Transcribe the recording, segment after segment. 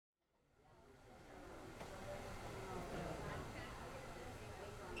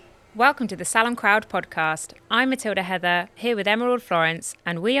Welcome to the Salon Crowd podcast. I'm Mathilde Heather, here with Emerald Florence,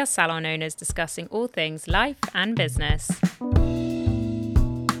 and we are salon owners discussing all things life and business.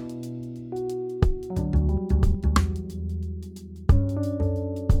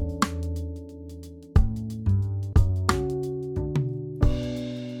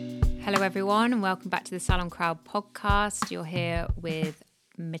 Hello everyone, and welcome back to the Salon Crowd podcast. You're here with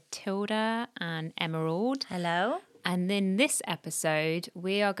Mathilde and Emerald. Hello. And in this episode,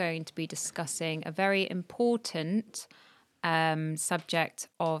 we are going to be discussing a very important subject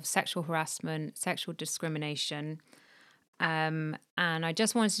of sexual harassment, sexual discrimination. And I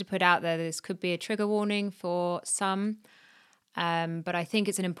just wanted to put out there that this could be a trigger warning for some, but I think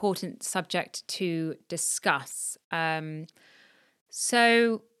it's an important subject to discuss.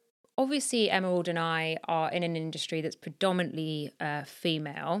 So obviously, Emerald and I are in an industry that's predominantly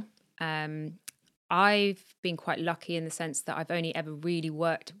female. I've been quite lucky in the sense that I've only ever really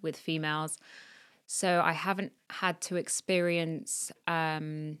worked with females. So I haven't had to experience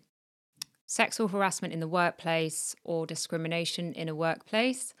sexual harassment in the workplace or discrimination in a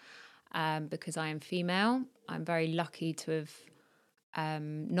workplace because I am female. I'm very lucky to have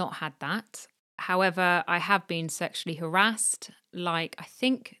not had that. However, I have been sexually harassed. Like, I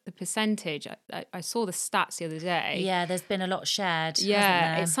think the percentage, I saw the stats the other day. Yeah, there's been a lot shared. Yeah,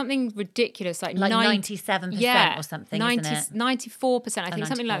 hasn't there? it's something ridiculous. Like 97% or something, 90, isn't it? 94%, I think, 94.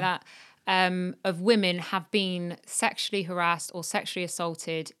 something like that, of women have been sexually harassed or sexually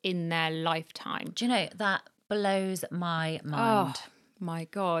assaulted in their lifetime. Do you know, that blows my mind. Oh, my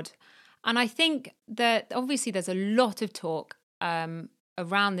God. And I think that obviously there's a lot of talk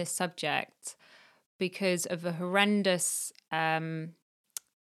around this subject because of a horrendous crime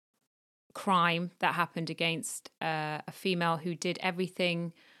that happened against a female who did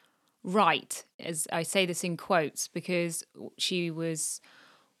everything right. As I say this in quotes, because she was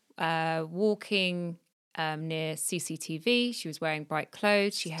walking near CCTV. She was wearing bright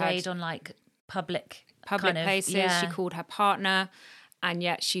clothes. She Stayed on like public places. Yeah. She called her partner, and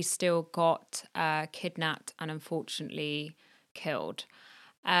yet she still got kidnapped and unfortunately killed.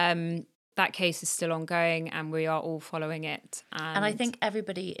 That case is still ongoing and we are all following it. And I think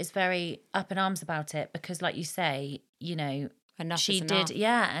everybody is very up in arms about it because, like you say, you know, she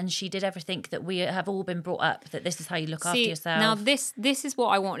did everything that we have all been brought up, that this is how you look after yourself. Now this is what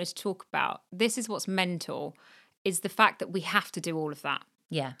I wanted to talk about. This is what's mental, is the fact that we have to do all of that.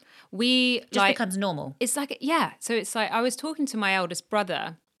 Yeah. We just becomes normal. It's like, yeah. So it's like, I was talking to my eldest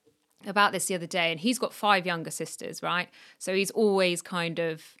brother about this the other day, and he's got 5 younger sisters, right? So he's always kind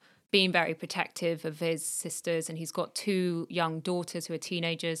of being very protective of his sisters, and he's got 2 young daughters who are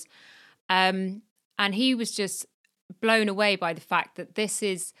teenagers. And he was just blown away by the fact that this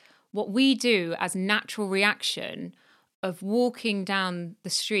is what we do as natural reaction of walking down the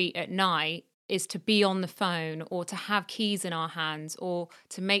street at night, is to be on the phone or to have keys in our hands or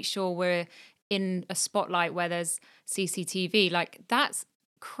to make sure we're in a spotlight where there's CCTV. Like, that's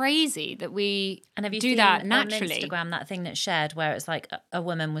crazy that we do that naturally. On Instagram, that thing that's shared where it's like a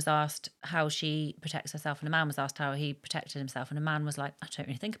woman was asked how she protects herself and a man was asked how he protected himself, and a man was like, I don't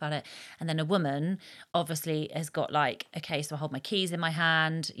really think about it. And then a woman obviously has got like, okay, so I hold my keys in my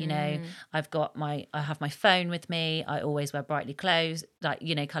hand, you know, I have my phone with me, I always wear brightly clothes, like,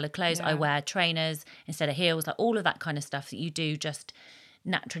 you know, coloured clothes, I wear trainers instead of heels, like all of that kind of stuff that you do just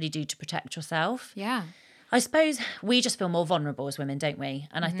naturally do to protect yourself. Yeah. I suppose we just feel more vulnerable as women, don't we?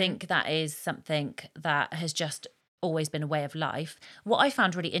 And I think that is something that has just always been a way of life. What I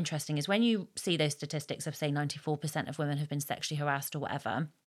found really interesting is when you see those statistics of, say, 94% of women have been sexually harassed or whatever,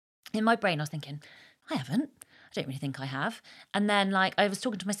 in my brain I was thinking, I haven't. I don't really think I have. And then, like, I was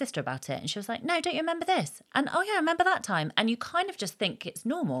talking to my sister about it and she was like, no, don't you remember this? And, oh, yeah, I remember that time. And you kind of just think it's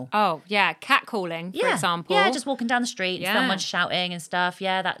normal. Oh, yeah. Catcalling, for example. Yeah, just walking down the street, someone's shouting and stuff.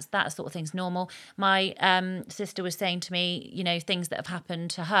 Yeah, that sort of thing's normal. My sister was saying to me, you know, things that have happened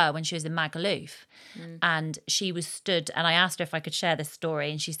to her when she was in Magaluf. And she was stood, and I asked her if I could share this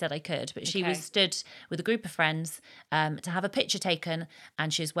story, and she said I could. But she was stood with a group of friends to have a picture taken,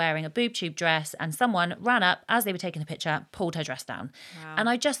 and she was wearing a boob tube dress, and someone ran up as they were taking the picture, pulled her dress down. Wow. And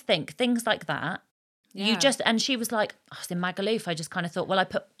I just think things like that, and she was like, I was in Magaluf. I just kind of thought, well,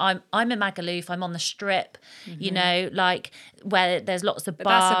 I'm in Magaluf, I'm on the strip, you know, like where there's lots of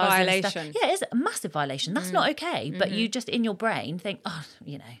bars. That's a violation. And stuff. Yeah, it is a massive violation. That's not okay. But you just in your brain think, oh,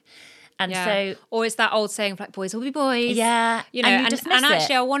 you know. And so, or it's that old saying, like, boys will be boys. Yeah. You know, and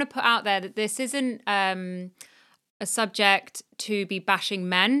actually, it. I want to put out there that this isn't a subject to be bashing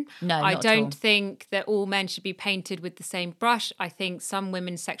men. No, I not don't at all. think that all men should be painted with the same brush. I think some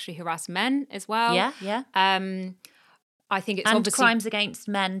women sexually harass men as well. Yeah. I think it's and obviously... crimes against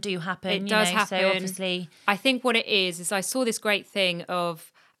men do happen. It does happen. So obviously... I think what it is I saw this great thing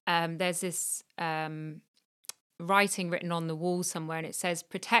of, there's this writing written on the wall somewhere, and it says,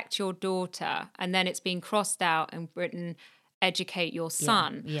 protect your daughter. And then it's been crossed out and written, educate your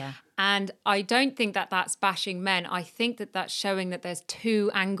son. Yeah. And I don't think that that's bashing men. I think that that's showing that there's two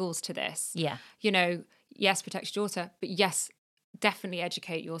angles to this. Yeah. Yes, protect your daughter, but yes, definitely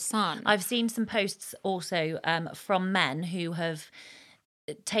educate your son. I've seen some posts also from men who have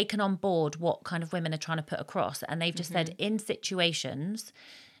taken on board what kind of women are trying to put across, and they've just said, in situations,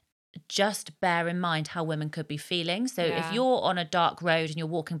 just bear in mind how women could be feeling. So if you're on a dark road and you're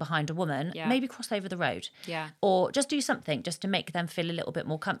walking behind a woman, maybe cross over the road. Yeah. Or just do something just to make them feel a little bit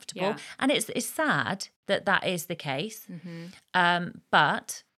more comfortable. And it's sad that is the case.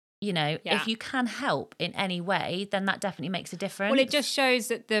 But if you can help in any way, then that definitely makes a difference. Well, it just shows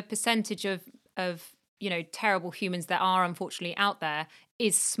that the percentage of terrible humans that are unfortunately out there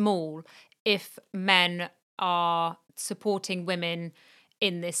is small if men are supporting women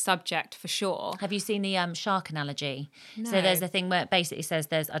in this subject, for sure. Have you seen the shark analogy? No. So there's a thing where it basically says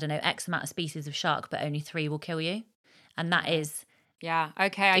there's, I don't know, X amount of species of shark, but only 3 will kill you. And that is... Yeah,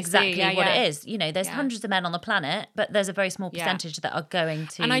 okay, I exactly see. Yeah, what it is. There's hundreds of men on the planet, but there's a very small percentage that are going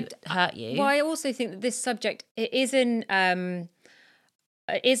to hurt you. Well, I also think that this subject, it isn't a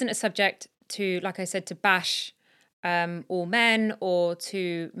subject to, like I said, to bash all men or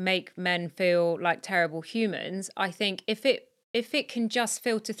to make men feel like terrible humans. I think if it can just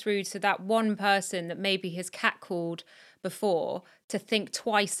filter through to that one person that maybe has catcalled before, to think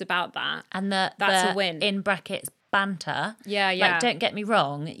twice about that, and that's a win. In brackets, banter. Yeah. Like, don't get me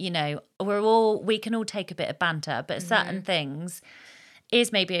wrong, we can all take a bit of banter, but certain things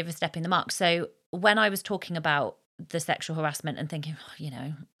is maybe overstepping the mark. So when I was talking about the sexual harassment and thinking,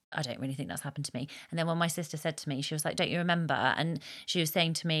 I don't really think that's happened to me. And then when my sister said to me, she was like, don't you remember? And she was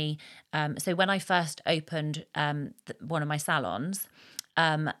saying to me, so when I first opened one of my salons,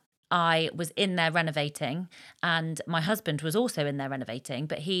 I was in there renovating, and my husband was also in there renovating,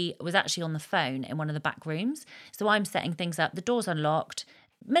 but he was actually on the phone in one of the back rooms. So I'm setting things up, the door's unlocked,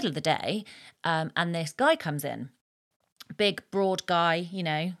 middle of the day, and this guy comes in. Big, broad guy,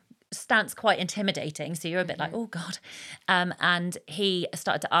 stance quite intimidating, so you're a bit like, oh God. And he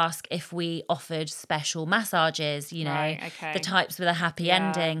started to ask if we offered special massages, the types with a happy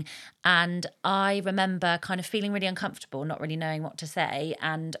ending. And I remember kind of feeling really uncomfortable, not really knowing what to say,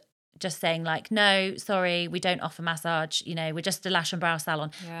 and just saying like, no, sorry, we don't offer massage, we're just a lash and brow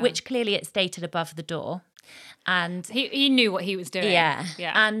salon, which clearly it stated above the door. And he knew what he was doing. Yeah.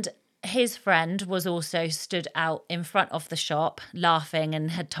 And his friend was also stood out in front of the shop laughing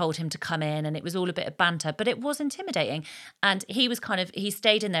and had told him to come in, and it was all a bit of banter, but it was intimidating. And he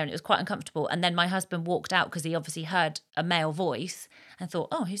stayed in there, and it was quite uncomfortable. And then my husband walked out because he obviously heard a male voice and thought,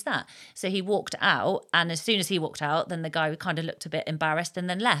 oh, who's that? So he walked out, and as soon as he walked out, then the guy kind of looked a bit embarrassed and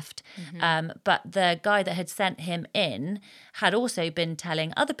then left. But the guy that had sent him in had also been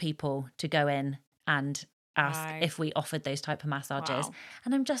telling other people to go in and ask if we offered those type of massages. Wow.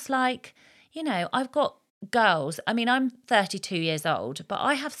 And I'm just like, I've got girls. I mean, I'm 32 years old, but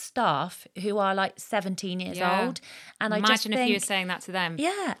I have staff who are like 17 years old. And imagine if you were saying that to them.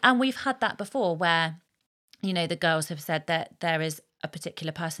 Yeah. And we've had that before where, the girls have said that there is a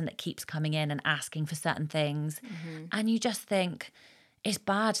particular person that keeps coming in and asking for certain things. And you just think, it's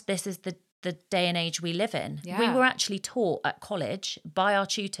bad. This is the day and age we live in. We were actually taught at college by our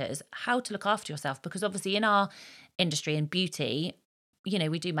tutors how to look after yourself, because obviously in our industry in beauty,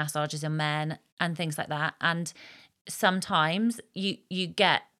 we do massages on men and things like that. And sometimes you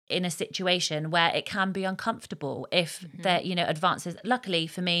get in a situation where it can be uncomfortable if there, advances. Luckily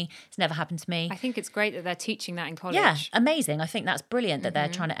for me, it's never happened to me. I think it's great that they're teaching that in college. Yeah, amazing. I think that's brilliant that they're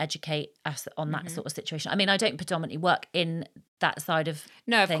trying to educate us on that sort of situation. I mean, I don't predominantly work in that side of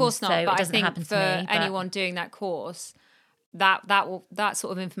no, of things, course not. So but it doesn't I think happen for to me, anyone doing that course, that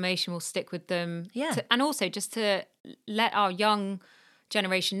sort of information will stick with them. Yeah, and also just to let our young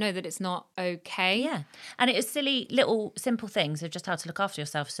generation know that it's not okay. Yeah. And it is silly little simple things of just how to look after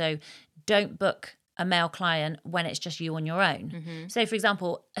yourself. So don't book a male client when it's just you on your own. So for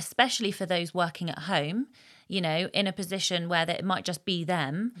example, especially for those working at home, in a position where it might just be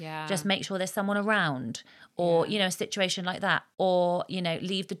them, just make sure there's someone around, or a situation like that, or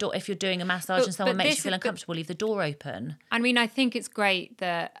leave the door if you're doing a massage and someone makes you feel uncomfortable, leave the door open. I mean, I think it's great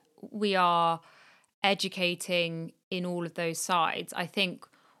that we are educating in all of those sides. I think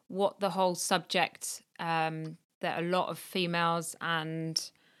what the whole subject that a lot of females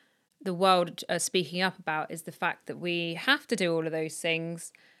and the world are speaking up about is the fact that we have to do all of those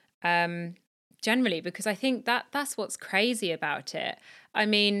things generally, because I think that's what's crazy about it. I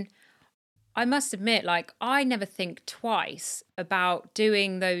mean, I must admit, like, I never think twice about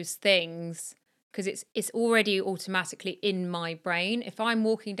doing those things because it's already automatically in my brain. If I'm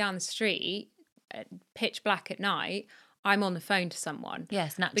walking down the street, pitch black at night, I'm on the phone to someone.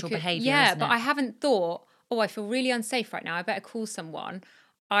 Yes, natural behaviour. Yeah, isn't but it? I haven't thought, oh, I feel really unsafe right now, I better call someone.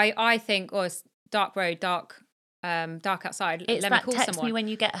 I think, oh, it's dark road, dark outside. It's Let me that call text someone. me when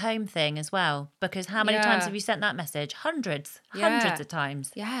you get home thing as well. Because how many times have you sent that message? Hundreds of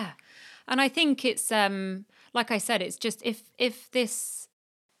times. Yeah. And I think it's like I said, it's just I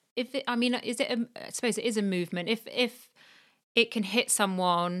suppose it is a movement. If it can hit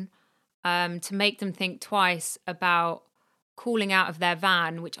someone to make them think twice about calling out of their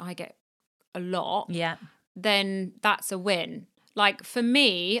van, which I get a lot, Yeah. then that's a win. Like for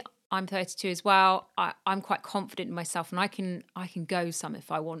me, I'm 32 as well. I'm quite confident in myself, and I can go some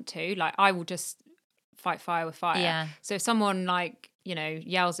if I want to. Like I will just fight fire with fire. Yeah. So if someone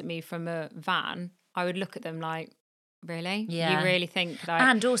yells at me from a van, I would look at them like, really? Yeah. You really think that?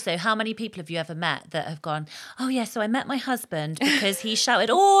 And also, how many people have you ever met that have gone, oh yeah, so I met my husband because he shouted,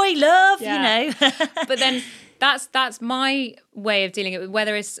 "Oi, love," But then that's my way of dealing with it.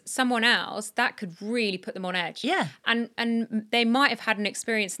 Whether it's someone else, that could really put them on edge. Yeah. And they might have had an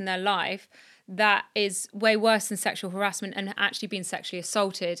experience in their life that is way worse than sexual harassment and actually been sexually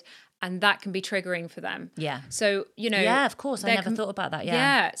assaulted. And that can be triggering for them. Yeah. So, Yeah, of course. I never thought about that. Yeah.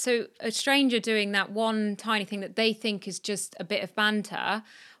 Yeah. So a stranger doing that one tiny thing that they think is just a bit of banter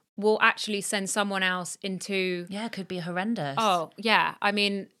will actually send someone else into... Yeah, it could be horrendous. Oh, yeah. I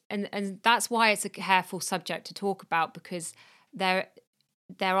mean, and that's why it's a careful subject to talk about, because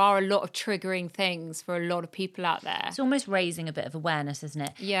there are a lot of triggering things for a lot of people out there. It's almost raising a bit of awareness, isn't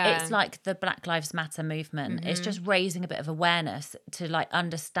it? Yeah. It's like the Black Lives Matter movement. It's just raising a bit of awareness to like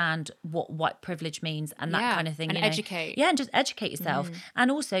understand what white privilege means and that kind of thing. And educate. Yeah, and just educate yourself.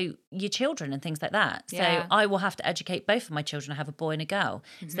 And also your children and things like that. So Yeah. I will have to educate both of my children. I have a boy and a girl.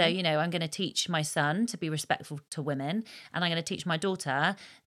 So, I'm going to teach my son to be respectful to women, and I'm going to teach my daughter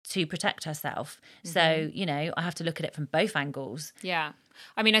to protect herself. So, I have to look at it from both angles. Yeah.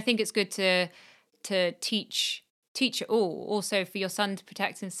 I mean, I think it's good to teach it all. Also for your son to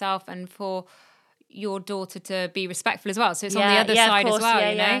protect himself and for your daughter to be respectful as well. So it's on the other side as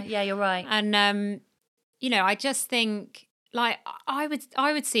well, Yeah, you're right. And I just think like I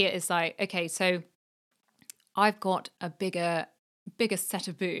would see it as like, okay, so I've got a bigger set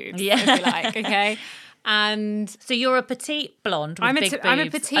of boobs, if you like, okay? And so you're a petite blonde with big boobs. I'm a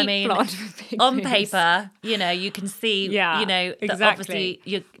petite blonde with big on boobs. paper, you can see, exactly. that obviously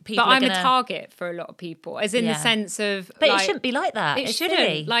people but are I'm a target for a lot of people, as in the sense of... But it shouldn't be like that. It's shouldn't.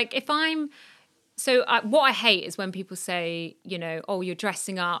 Silly. Like if I'm... So what I hate is when people say, oh, you're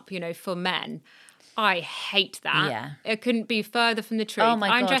dressing up, for men. I hate that. Yeah. It couldn't be further from the truth. Oh my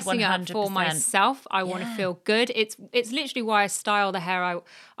God, I'm dressing 100%. up for myself. I want to feel good. It's literally why I style the hair.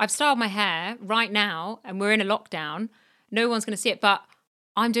 I've styled my hair right now, and we're in a lockdown. No one's going to see it, but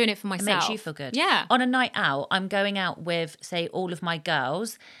I'm doing it for myself. It makes you feel good. Yeah. On a night out, I'm going out with, say, all of my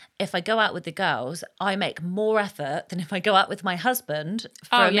girls. If I go out with the girls, I make more effort than if I go out with my husband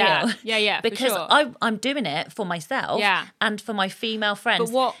for a meal. Yeah, because for sure. I'm doing it for myself and for my female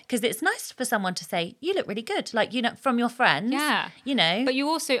friends. Because it's nice for someone to say, you look really good, like, from your friends. Yeah. But you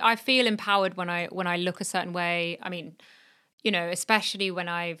also, I feel empowered when I look a certain way. I mean, especially when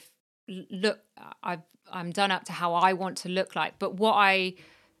I'm done up to how I want to look like. But what I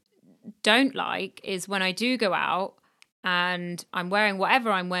don't like is when I do go out and I'm wearing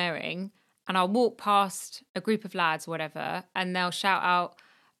whatever I'm wearing, and I'll walk past a group of lads or whatever, and they'll shout out,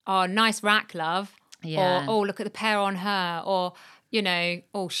 "Oh, nice rack, love," or "Oh, look at the pair on her," or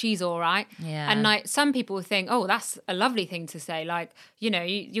 "Oh, she's all right." Yeah. And like some people will think, "Oh, that's a lovely thing to say," like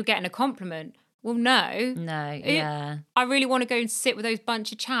you're getting a compliment. Well, no. Yeah. I really want to go and sit with those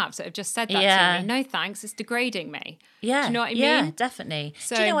bunch of chaps that have just said that to me. No, thanks. It's degrading me. Yeah. Do you know what I mean? Yeah, definitely.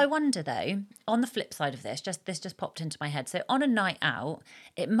 So, do you know, I wonder though, on the flip side of this just popped into my head. So on a night out,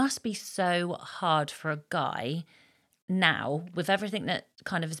 it must be so hard for a guy now, with everything that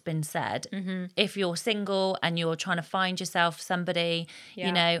kind of has been said, if you're single and you're trying to find yourself somebody,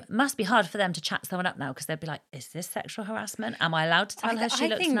 it must be hard for them to chat someone up now, because they'd be like, is this sexual harassment? Am I allowed to tell her she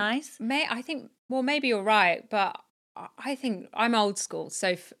looks nice? I think, well, maybe you're right, but I think I'm old school.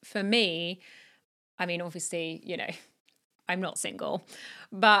 So for me, I mean, obviously, I'm not single,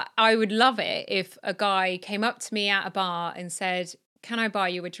 but I would love it if a guy came up to me at a bar and said, "Can I buy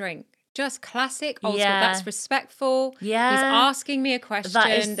you a drink?" Just classic old school. That's respectful. Yeah. He's asking me a question that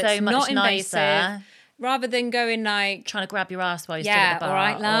is so that's much not invasive. nicer. rather than going like trying to grab your ass while you're still at the bar. All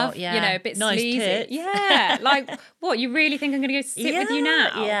right, love. Or, yeah, you know, a bit nice sleazy. tits. Yeah, like what? You really think I'm going to go sit with you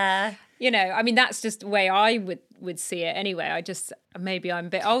now? Yeah. You know, I mean, that's just the way I would see it anyway. I just, maybe I'm a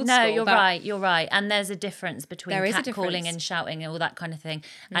bit old no, school. you're right. And there's a difference between catcalling and shouting and all that kind of thing.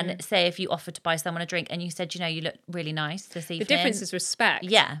 And say if you offered to buy someone a drink and you said, you know, you look really nice this evening. The difference is respect.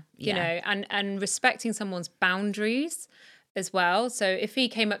 Yeah. You know, and respecting someone's boundaries as well. So if he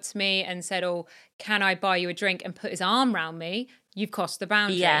came up to me and said, oh, can I buy you a drink, and put his arm around me, you've crossed the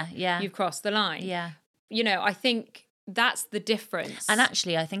boundary. Yeah. You've crossed the line. Yeah. You know, I think that's the difference. And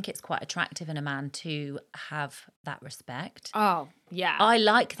actually, I think it's quite attractive in a man to have that respect. Oh, yeah. I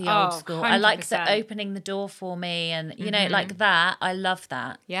like the old school. 100%. I like the opening the door for me and, you know, like that. I love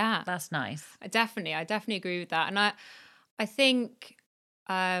that. Yeah. That's nice. I definitely agree with that. And I think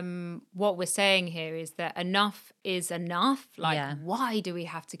what we're saying here is that enough is enough. Like, why do we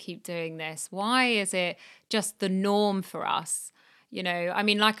have to keep doing this? Why is it just the norm for us? You know, I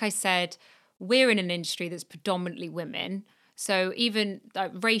mean, like I said, we're in an industry that's predominantly women. So even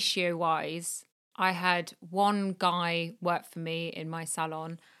ratio-wise, I had one guy work for me in my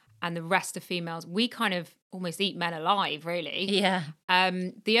salon and the rest are females. We kind of almost eat men alive, really. Yeah.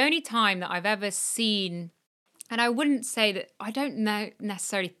 The only time that I've ever seen, and I wouldn't say that, I don't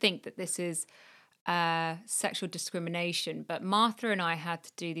necessarily think that this is sexual discrimination, but Martha and I had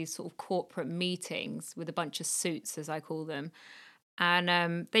to do these sort of corporate meetings with a bunch of suits, as I call them.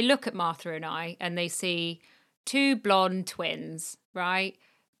 And they look at Martha and I and they see two blonde twins, right?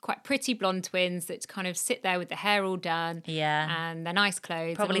 Quite pretty blonde twins that kind of sit there with the hair all done. Yeah. And their nice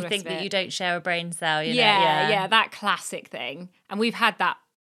clothes. Probably think that you don't share a brain cell, you know? Yeah, that classic thing. And we've had that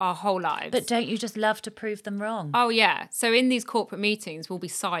our whole lives. But don't you just love to prove them wrong? Oh, yeah. So in these corporate meetings, we'll be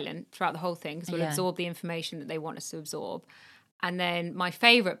silent throughout the whole thing because we'll absorb the information that they want us to absorb. And then my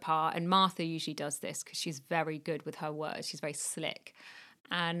favourite part, and Martha usually does this because she's very good with her words. She's very slick.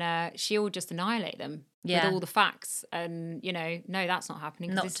 And she'll just annihilate them with all the facts. And, you know, no, that's not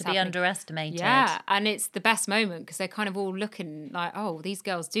happening. Not to be underestimated. Yeah. And it's the best moment because they're kind of all looking like, oh, these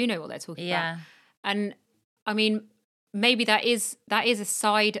girls do know what they're talking about. And, I mean, maybe that is a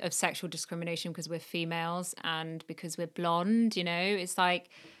side of sexual discrimination because we're females and because we're blonde, you know. It's like,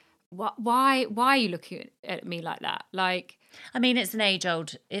 why are you looking at me like that? Like, I mean, it's an age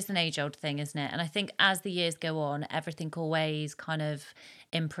old thing, isn't it? And I think as the years go on, everything always kind of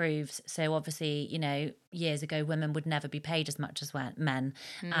improves. So obviously, you know, years ago, women would never be paid as much as men,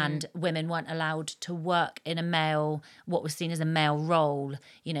 and women weren't allowed to work in what was seen as a male role,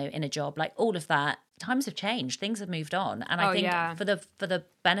 you know, in a job. Like all of that. Times have changed. Things have moved on, and I think for the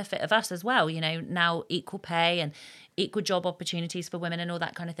benefit of us as well, you know, now equal pay and equal job opportunities for women and all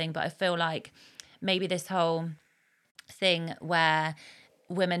that kind of thing. But I feel like maybe this whole thing where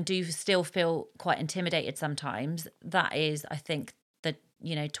women do still feel quite intimidated sometimes, that is, I think, the,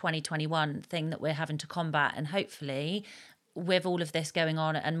 you know, 2021 thing that we're having to combat. And hopefully with all of this going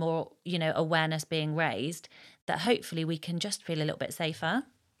on and more, you know, awareness being raised, that hopefully we can just feel a little bit safer.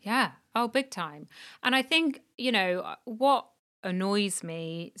 Yeah. Oh, big time. And I think, you know, what annoys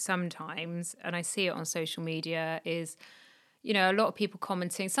me sometimes, and I see it on social media, is, you know, a lot of people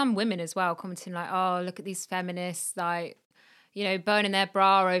commenting, some women as well, commenting like, oh, look at these feminists, like, you know, burning their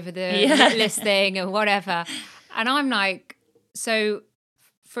bra over the listing or whatever. And I'm like, so,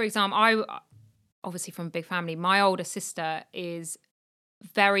 for example, I obviously from a big family, my older sister is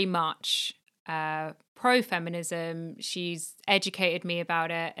very much pro-feminism. She's educated me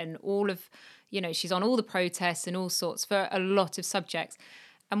about it and all of, you know, she's on all the protests and all sorts for a lot of subjects.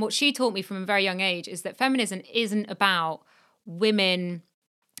 And what she taught me from a very young age is that feminism isn't about women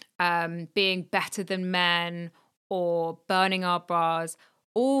being better than men or burning our bras.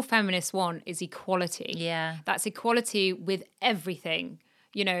 All feminists want is equality. Yeah. That's equality with everything.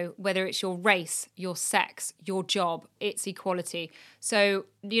 You know, whether it's your race, your sex, your job, it's equality. So,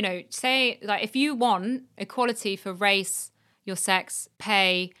 you know, say, like, if you want equality for race, your sex,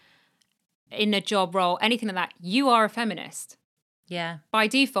 pay, in a job role, anything like that, you are a feminist. Yeah. By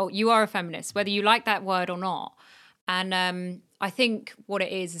default, you are a feminist, whether you like that word or not. And I think what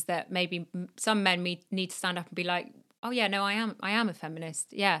it is that maybe some men need to stand up and be like, oh yeah, no, I am a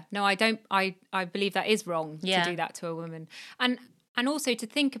feminist. Yeah, no, I don't. I believe that is wrong to do that to a woman. And also to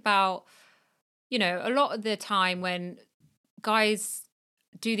think about, you know, a lot of the time when guys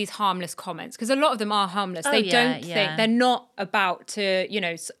do these harmless comments, because a lot of them are harmless. They don't think, they're not about to, you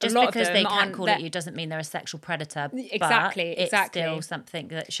know, just a lot because of them they can't call it you doesn't mean they're a sexual predator. Exactly. It's still something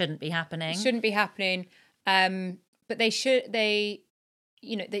that shouldn't be happening. Shouldn't be happening. But they,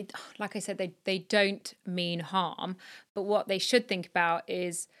 you know, they, like I said, they don't mean harm. But what they should think about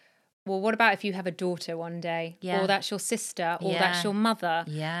is well, what about if you have a daughter one day, or that's your sister, or that's your mother?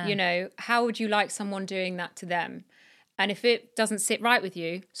 You know, how would you like someone doing that to them? And if it doesn't sit right with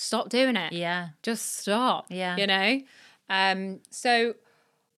you, stop doing it. Just stop. You know. So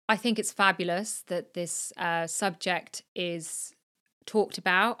I think it's fabulous that this subject is talked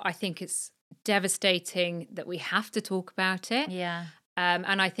about. I think it's devastating that we have to talk about it.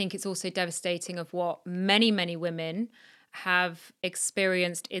 And I think it's also devastating of what many, many women have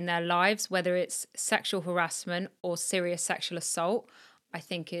experienced in their lives, whether it's sexual harassment or serious sexual assault. I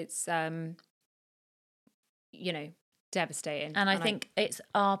think it's, you know, devastating. And I think it's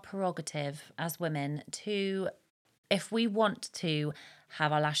our prerogative as women to, if we want to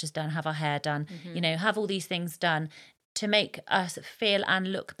have our lashes done, have our hair done, you know, have all these things done to make us feel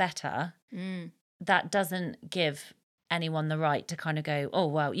and look better, that doesn't give anyone the right to kind of go, oh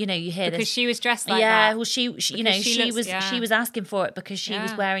well, you know, you hear because this, she was dressed like that. well, she you know, she was asking for it because she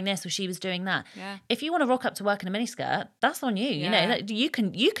was wearing this or she was doing that. If you want to rock up to work in a miniskirt, that's on you. You know, you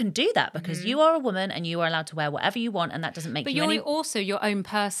can do that because you are a woman and you are allowed to wear whatever you want, and that doesn't make you you're also your own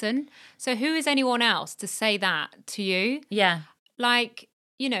person. So who is anyone else to say that to you? Like,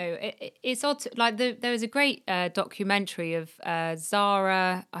 you know, it's odd. Like there was a great documentary of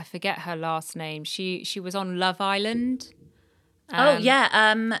Zara. I forget her last name. She was on Love Island. I forget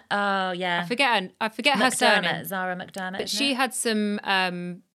her surname. Zara McDermott. But she had some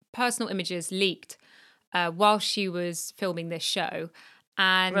personal images leaked while she was filming this show,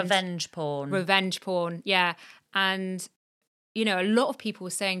 and revenge porn. Yeah, and you know, a lot of people were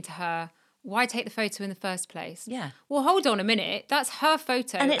saying to her, why take the photo in the first place? Well, hold on a minute. That's her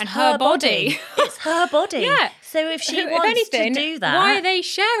photo and her body. It's her body. So if she wants to do that, why are they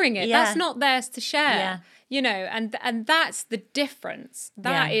sharing it? That's not theirs to share. You know, and that's the difference.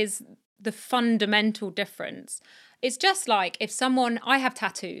 That is the fundamental difference. It's just like if I have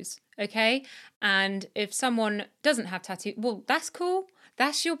tattoos, okay? And if someone doesn't have tattoos, well, that's cool.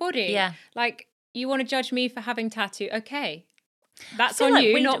 That's your body. Like, you want to judge me for having tattoo, okay. That's on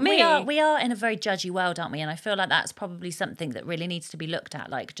you, not me. We are in a very judgy world, aren't we? And I feel like that's probably something that really needs to be looked at.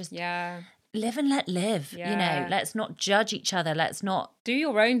 Like, just live and let live. You know, let's not judge each other. Let's not do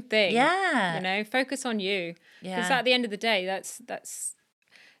your own thing. You know, focus on you. Because at the end of the day, that's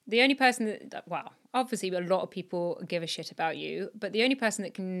the only person that. Well, obviously, a lot of people give a shit about you, but the only person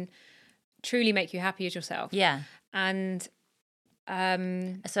that can truly make you happy is yourself. And.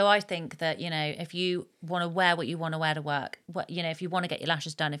 So I think that, you know, if you want to wear what you want to wear to work, you know, if you want to get your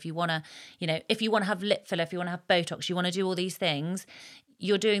lashes done, if you want to, you know, if you want to have lip filler, if you want to have Botox, you want to do all these things,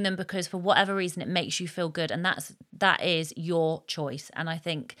 you're doing them because for whatever reason it makes you feel good, and that is your choice. And I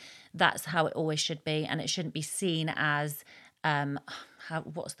think that's how it always should be, and it shouldn't be seen as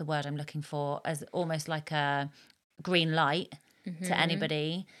what's the word I'm looking for, as almost like a green light to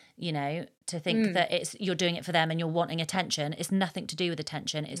anybody, you know, to think that you're doing it for them and you're wanting attention. It's nothing to do with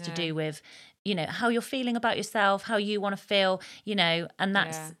attention. It's to do with, you know, how you're feeling about yourself, how you want to feel, you know, and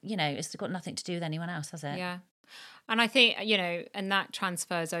that's, you know, it's got nothing to do with anyone else, has it? And I think, you know, and that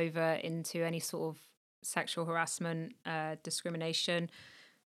transfers over into any sort of sexual harassment, discrimination,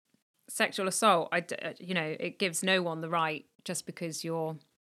 sexual assault. You know, it gives no one the right, just because you're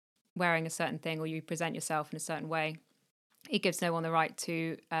wearing a certain thing or you present yourself in a certain way, it gives no one the right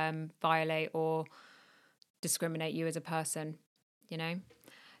to violate or discriminate you as a person, you know?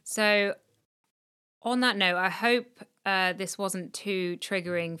 So on that note, I hope this wasn't too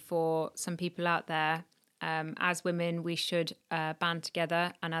triggering for some people out there. As women, we should band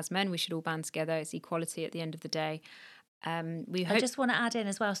together, and as men, we should all band together. It's equality at the end of the day. I just want to add in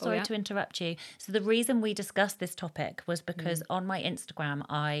as well, sorry to interrupt you. So the reason we discussed this topic was because on my Instagram,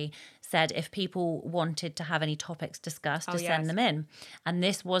 I said if people wanted to have any topics discussed to send them in. And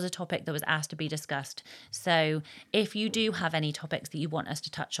this was a topic that was asked to be discussed. So if you do have any topics that you want us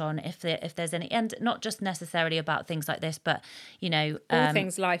to touch on, if there's any, and not just necessarily about things like this, but, you know, all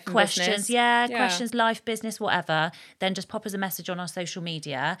things life and questions, questions, life, business, whatever, then just pop us a message on our social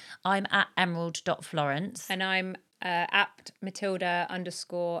media. I'm at emerald.florence. And I'm at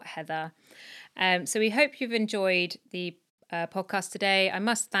Mathilde_Heather. So we hope you've enjoyed the podcast today. I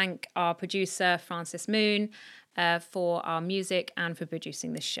must thank our producer, Francis Moon, for our music and for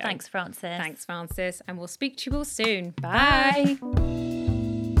producing this show. Thanks, Francis. Thanks, Francis. And we'll speak to you all soon. Bye.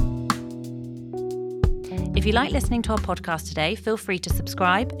 If you like listening to our podcast today, feel free to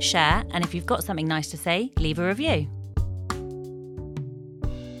subscribe, share, and if you've got something nice to say, leave a review.